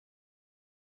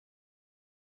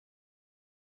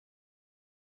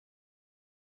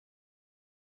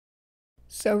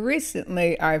So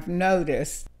recently I've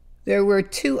noticed there were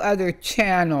two other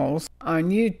channels on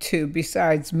YouTube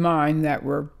besides mine that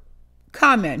were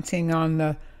commenting on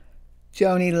the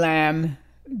Joni Lamb,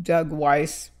 Doug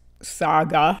Weiss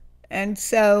saga. And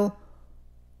so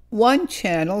one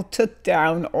channel took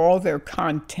down all their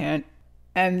content,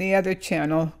 and the other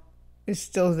channel is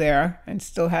still there and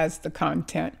still has the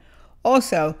content.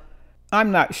 Also, I'm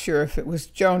not sure if it was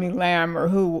Joni Lamb or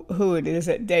who it is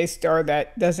at Daystar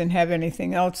that doesn't have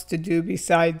anything else to do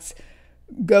besides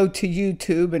go to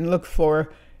YouTube and look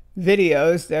for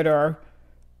videos that are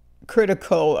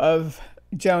critical of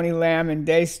Joni Lamb and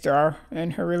Daystar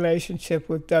and her relationship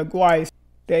with Doug Weiss.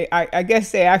 I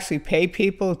guess they actually pay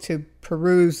people to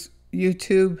peruse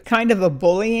YouTube. Kind of a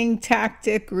bullying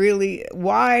tactic, really.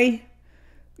 Why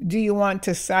do you want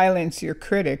to silence your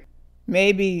critic?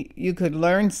 Maybe you could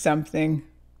learn something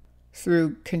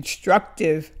through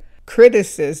constructive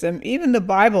criticism. Even the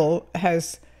Bible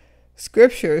has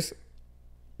scriptures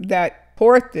that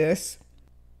support this.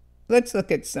 Let's look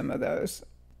at some of those.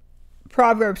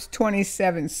 Proverbs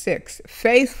 27:6.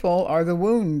 Faithful are the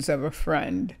wounds of a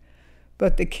friend,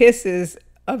 but the kisses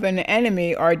of an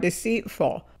enemy are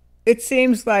deceitful. It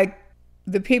seems like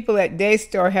the people at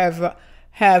Daystar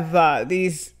have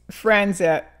these friends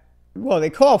that, well, they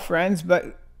call friends,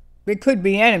 but they could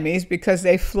be enemies because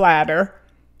they flatter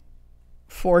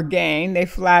for gain. They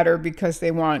flatter because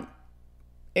they want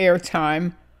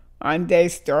airtime on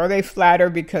Daystar. They flatter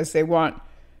because they want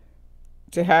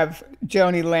to have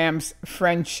Joni Lamb's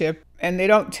friendship, and they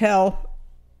don't tell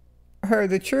her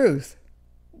the truth.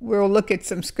 We'll look at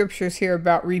some scriptures here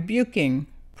about rebuking.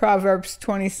 Proverbs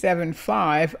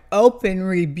 27:5, open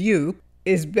rebuke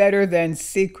is better than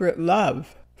secret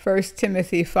love. 1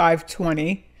 Timothy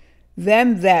 5:20,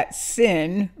 them that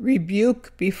sin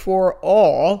rebuke before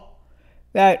all,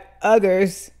 that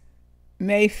others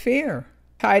may fear.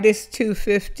 Titus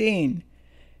 2:15,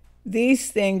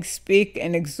 these things speak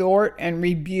and exhort and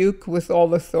rebuke with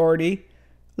all authority.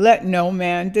 Let no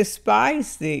man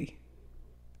despise thee.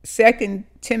 2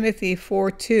 Timothy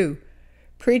 4:2,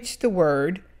 preach the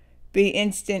word, be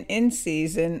instant in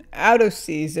season, out of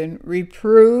season,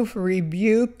 reprove,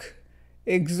 rebuke,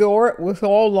 exhort with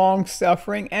all long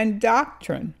suffering and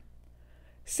doctrine.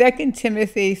 2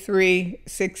 Timothy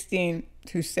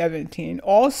 3:16-17,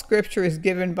 all scripture is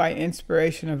given by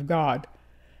inspiration of God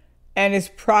and is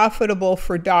profitable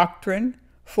for doctrine,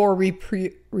 for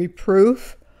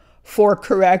reproof, for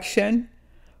correction,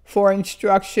 for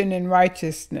instruction in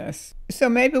righteousness. So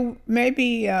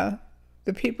maybe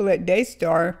the people at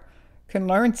Daystar can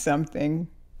learn something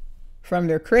from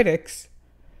their critics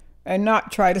and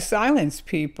not try to silence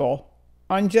people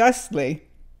unjustly.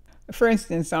 For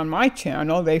instance, on my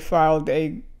channel, they filed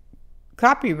a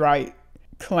copyright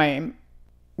claim,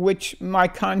 which my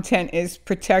content is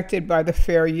protected by the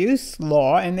fair use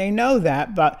law, and they know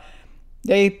that, but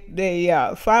they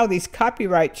file these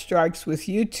copyright strikes with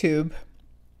YouTube,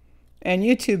 and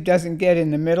YouTube doesn't get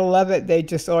in the middle of it. They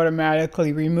just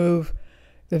automatically remove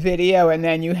the video, and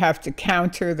then you have to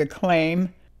counter the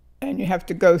claim, and you have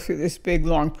to go through this big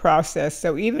long process.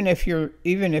 So even if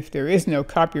there is no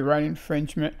copyright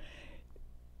infringement,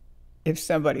 if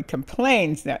somebody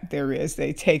complains that there is,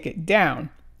 they take it down.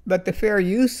 But the fair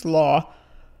use law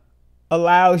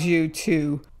allows you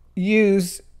to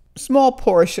use small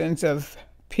portions of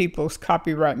people's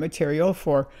copyright material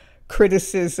for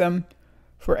criticism,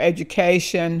 for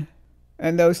education,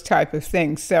 and those type of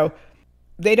things. So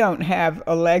they don't have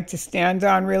a leg to stand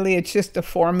on, really. It's just a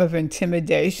form of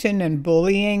intimidation and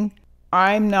bullying.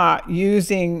 I'm not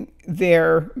using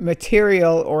their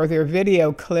material or their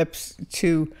video clips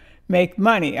to make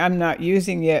money. I'm not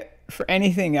using it for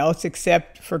anything else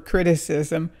except for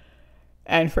criticism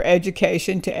and for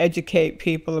education, to educate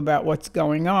people about what's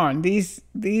going on. These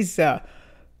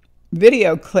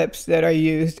video clips that are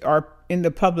used are in the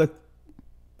public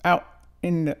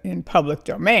in public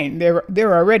domain.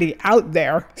 They're already out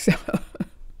there, so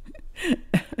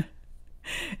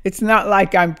it's not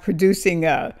like I'm producing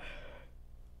a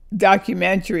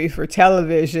documentary for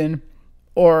television,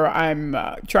 or I'm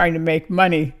trying to make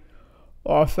money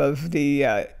off of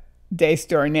the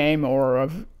Daystar name or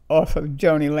off of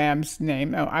Joni Lamb's name.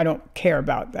 No, I don't care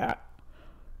about that.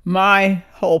 My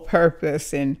whole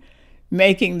purpose in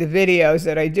making the videos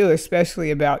that I do,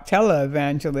 especially about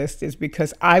televangelists, is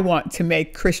because I want to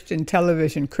make Christian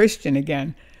television Christian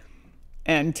again,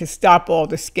 and to stop all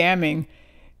the scamming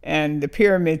and the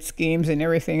pyramid schemes and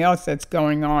everything else that's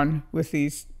going on with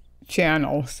these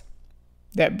channels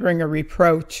that bring a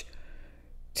reproach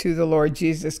to the Lord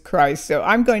Jesus Christ. So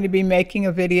I'm going to be making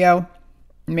a video.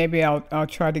 Maybe I'll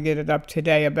try to get it up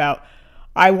today about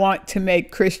I want to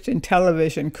make Christian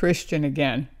television Christian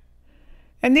again.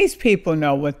 And these people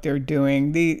know what they're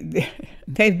doing.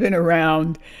 They've been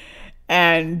around,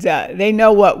 and they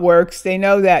know what works. They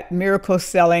know that miracle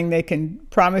selling, they can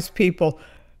promise people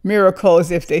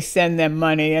miracles if they send them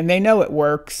money, and they know it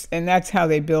works, and that's how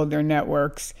they build their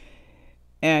networks.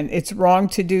 And it's wrong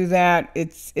to do that.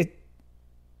 It's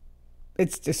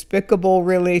despicable,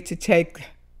 really, to take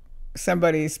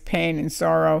somebody's pain and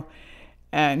sorrow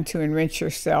and to enrich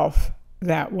yourself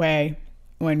that way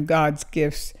when God's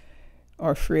gifts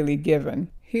are freely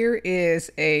given. Here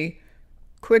is a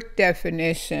quick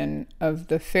definition of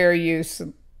the fair use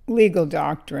legal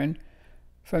doctrine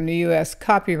from the U.S.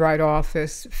 Copyright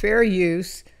Office. Fair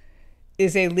use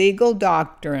is a legal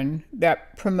doctrine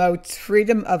that promotes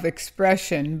freedom of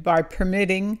expression by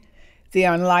permitting the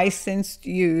unlicensed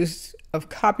use of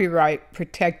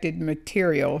copyright-protected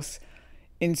materials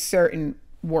in certain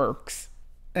works.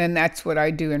 And that's what I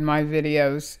do in my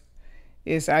videos,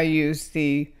 is I use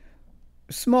the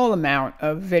small amount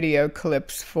of video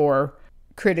clips for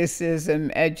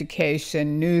criticism,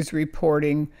 education, news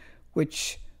reporting,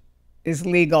 which is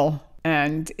legal,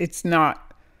 and it's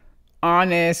not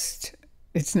honest.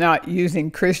 It's not using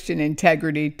Christian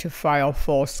integrity to file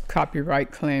false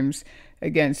copyright claims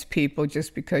against people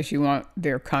just because you want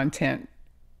their content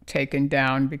taken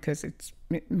down because it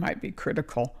might be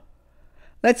critical.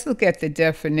 Let's look at the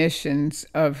definitions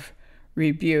of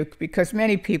rebuke, because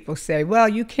many people say, well,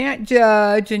 you can't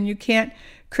judge and you can't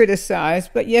criticize,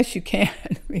 but yes, you can,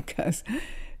 because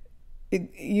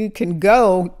you can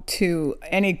go to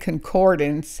any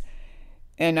concordance,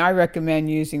 and I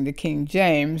recommend using the King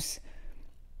James.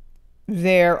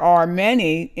 There are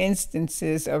many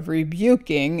instances of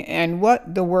rebuking, and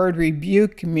what the word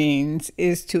rebuke means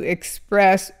is to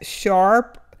express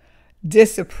sharp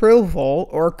disapproval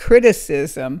or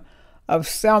criticism of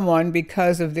someone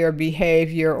because of their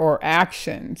behavior or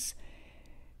actions.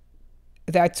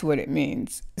 That's what it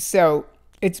means. So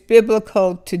it's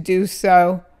biblical to do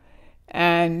so,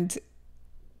 and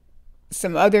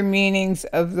some other meanings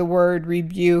of the word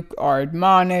rebuke are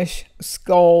admonish,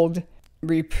 scold,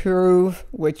 reprove,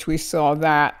 which we saw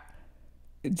that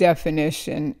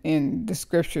definition in the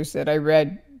scriptures that I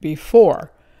read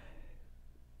before.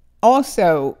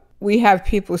 Also, we have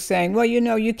people saying, well,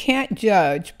 you can't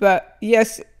judge, but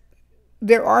yes,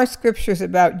 there are scriptures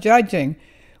about judging.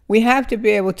 We have to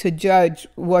be able to judge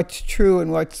what's true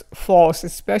and what's false,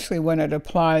 especially when it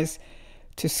applies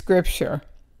to scripture.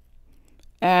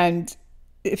 And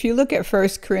if you look at 1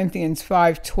 Corinthians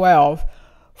 5:12,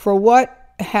 for what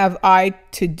have I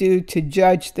to do to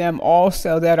judge them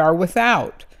also that are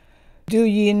without? Do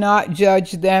ye not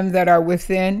judge them that are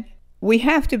within? We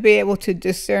have to be able to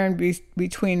discern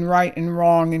between right and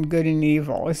wrong and good and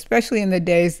evil, especially in the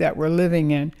days that we're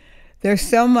living in. There's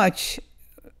so much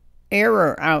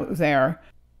error out there.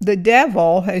 The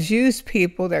devil has used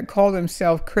people that call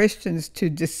themselves Christians to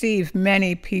deceive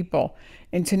many people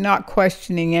into not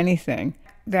questioning anything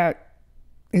that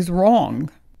is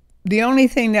wrong. The only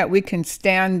thing that we can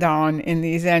stand on in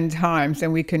these end times,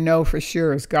 and we can know for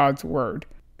sure, is God's word.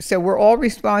 So we're all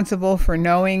responsible for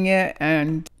knowing it,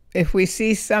 and if we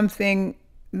see something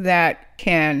that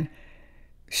can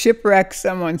shipwreck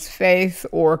someone's faith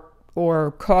or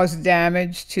cause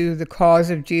damage to the cause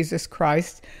of Jesus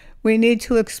Christ, we need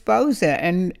to expose it.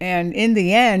 And in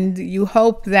the end, you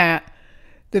hope that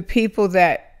the people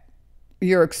that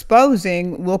you're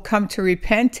exposing will come to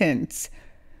repentance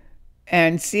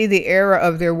and see the error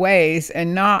of their ways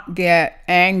and not get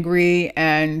angry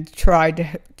and try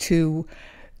to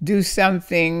do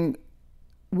something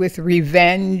with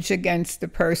revenge against the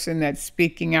person that's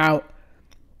speaking out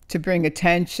to bring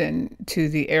attention to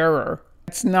the error.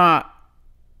 It's not,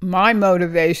 my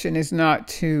motivation is not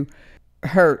to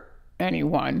hurt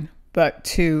anyone, but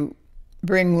to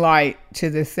bring light to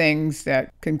the things that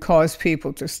can cause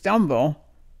people to stumble,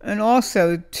 and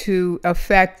also to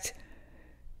affect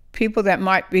people that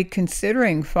might be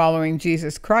considering following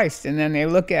Jesus Christ. And then they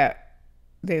look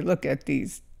at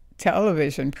these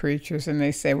television preachers and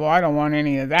they say, well, I don't want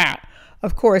any of that.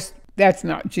 Of course, that's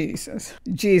not Jesus.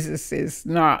 Jesus is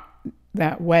not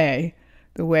that way,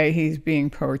 the way he's being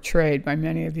portrayed by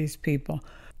many of these people.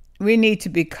 We need to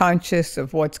be conscious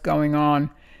of what's going on,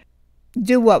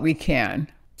 do what we can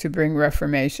to bring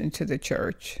reformation to the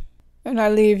church. And I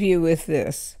leave you with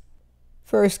this.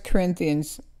 1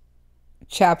 Corinthians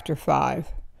chapter 5,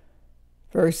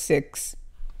 verse 6.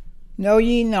 Know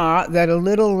ye not that a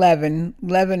little leaven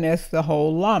leaveneth the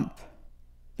whole lump?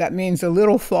 That means a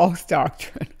little false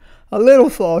doctrine. A little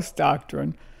false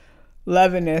doctrine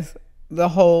leaveneth the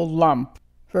whole lump.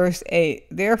 Verse 8.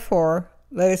 Therefore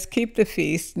let us keep the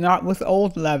feast, not with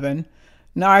old leaven,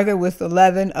 neither with the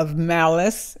leaven of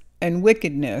malice and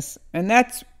wickedness. And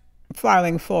that's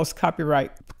filing false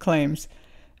copyright claims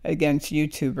against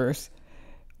YouTubers,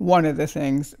 one of the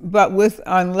things, but with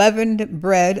unleavened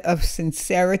bread of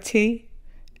sincerity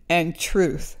and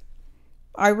truth.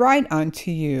 I write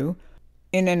unto you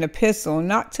in an epistle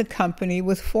not to company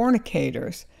with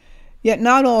fornicators, yet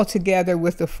not altogether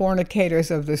with the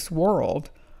fornicators of this world,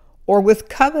 or with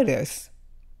covetous,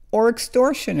 or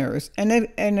extortioners. And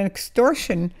an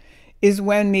extortion is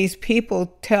when these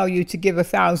people tell you to give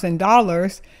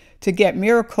 $1,000 to get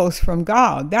miracles from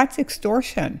God. That's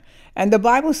extortion. And the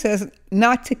Bible says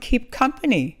not to keep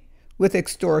company with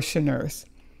extortioners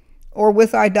or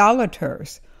with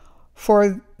idolaters,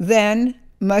 for then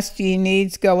must ye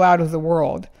needs go out of the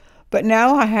world. But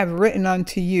now I have written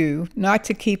unto you not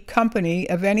to keep company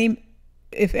of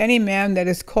if any man that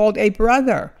is called a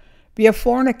brother be a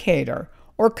fornicator,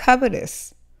 or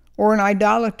covetous, or an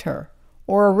idolater,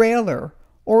 or a railer,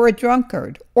 or a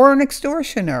drunkard, or an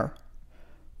extortioner.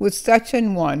 With such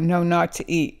an one know not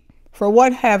to eat. For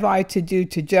what have I to do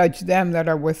to judge them that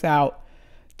are without?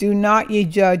 Do not ye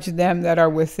judge them that are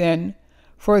within?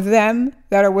 For them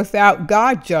that are without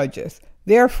God judgeth.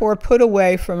 Therefore put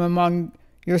away from among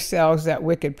yourselves that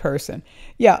wicked person.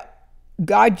 Yeah,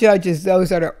 God judges those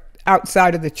that are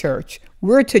outside of the church.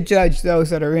 We're to judge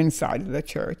those that are inside of the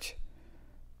church.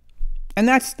 And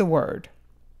that's the word.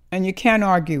 And you can't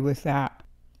argue with that.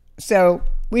 So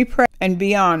we pray and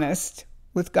be honest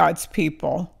with God's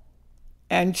people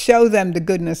and show them the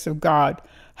goodness of God,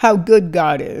 how good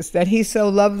God is, that he so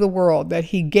loved the world that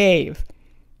he gave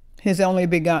his only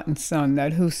begotten Son,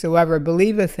 that whosoever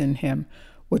believeth in him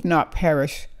would not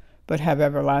perish, but have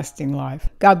everlasting life.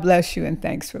 God bless you, and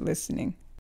thanks for listening.